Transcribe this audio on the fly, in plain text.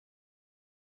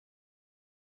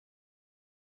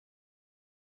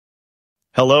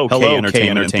Hello,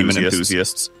 K-Entertainment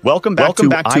enthusiasts. Welcome back to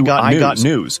I Got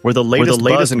News, where the latest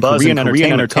buzz in Korean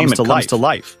entertainment comes to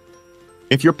life.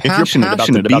 If you're passionate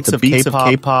about the beats of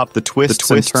K-pop, the twists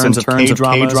and turns of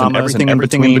K-dramas, and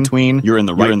everything in between, you're in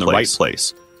the right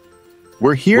place.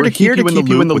 We're here to keep you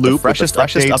in the loop with the freshest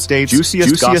updates,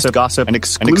 juiciest gossip, and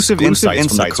exclusive insights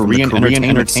from the Korean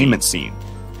entertainment scene.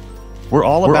 We're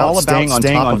all about staying on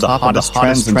top of the hottest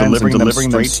trends and delivering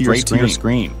them straight to your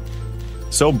screen.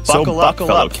 So buckle up,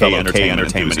 fellow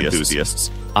K-Entertainment enthusiasts.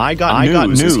 I Got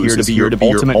News is here to be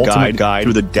your ultimate guide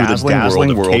through the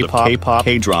dazzling world of K-pop,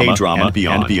 K-drama, and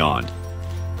beyond.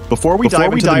 Before we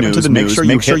dive into the news,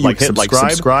 make sure you hit like,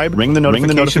 subscribe, ring the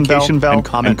notification bell, and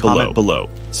comment below.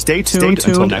 Stay tuned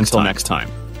until next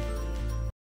time.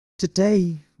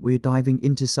 Today, we're diving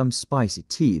into some spicy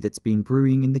tea that's been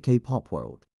brewing in the K-pop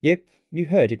world. Yep, you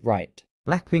heard it right.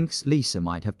 BLACKPINK's Lisa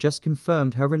might have just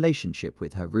confirmed her relationship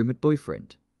with her rumored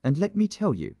boyfriend. And let me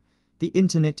tell you, the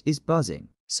internet is buzzing.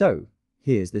 So,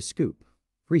 here's the scoop.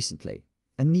 Recently,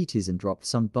 a netizen dropped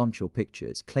some bombshell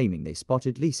pictures claiming they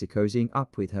spotted Lisa cozying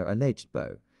up with her alleged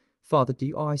beau, Father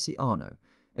Diociano,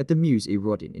 at the Musée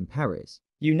Rodin in Paris.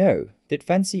 You know, that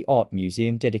fancy art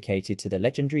museum dedicated to the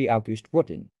legendary Auguste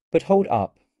Rodin. But hold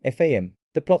up, FAM,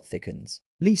 the plot thickens.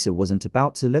 Lisa wasn't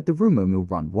about to let the rumor mill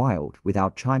run wild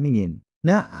without chiming in.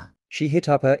 Nah, she hit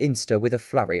up her Insta with a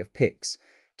flurry of pics,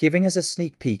 giving us a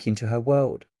sneak peek into her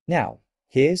world. Now,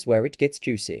 here's where it gets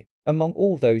juicy. Among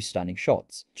all those stunning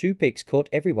shots, 2 pics caught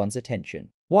everyone's attention.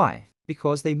 Why?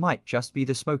 Because they might just be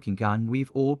the smoking gun we've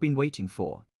all been waiting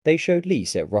for. They showed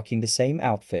Lisa rocking the same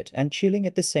outfit and chilling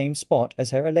at the same spot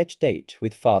as her alleged date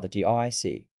with Father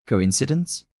Dic.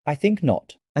 Coincidence? I think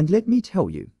not. And let me tell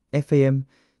you, FAM,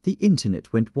 the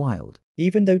internet went wild.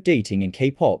 Even though dating in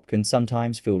K-pop can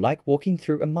sometimes feel like walking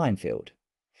through a minefield,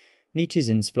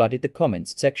 netizens flooded the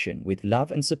comments section with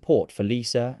love and support for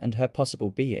Lisa and her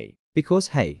possible BA. Because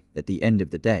hey, at the end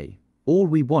of the day, all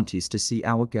we want is to see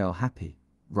our girl happy,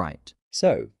 right?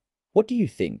 So, what do you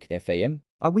think, FAM?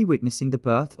 Are we witnessing the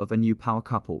birth of a new power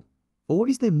couple? Or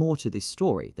is there more to this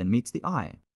story than meets the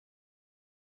eye?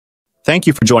 Thank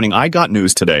you for joining I Got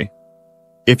News today.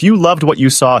 If you loved what you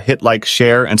saw, hit like,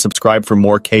 share, and subscribe for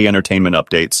more K-Entertainment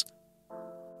updates.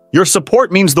 Your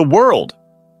support means the world!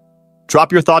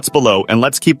 Drop your thoughts below and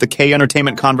let's keep the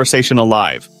K-Entertainment conversation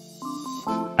alive.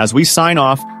 As we sign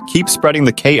off, keep spreading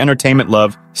the K-Entertainment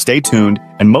love, stay tuned,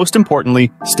 and most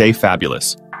importantly, stay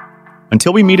fabulous.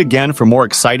 Until we meet again for more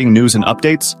exciting news and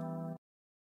updates,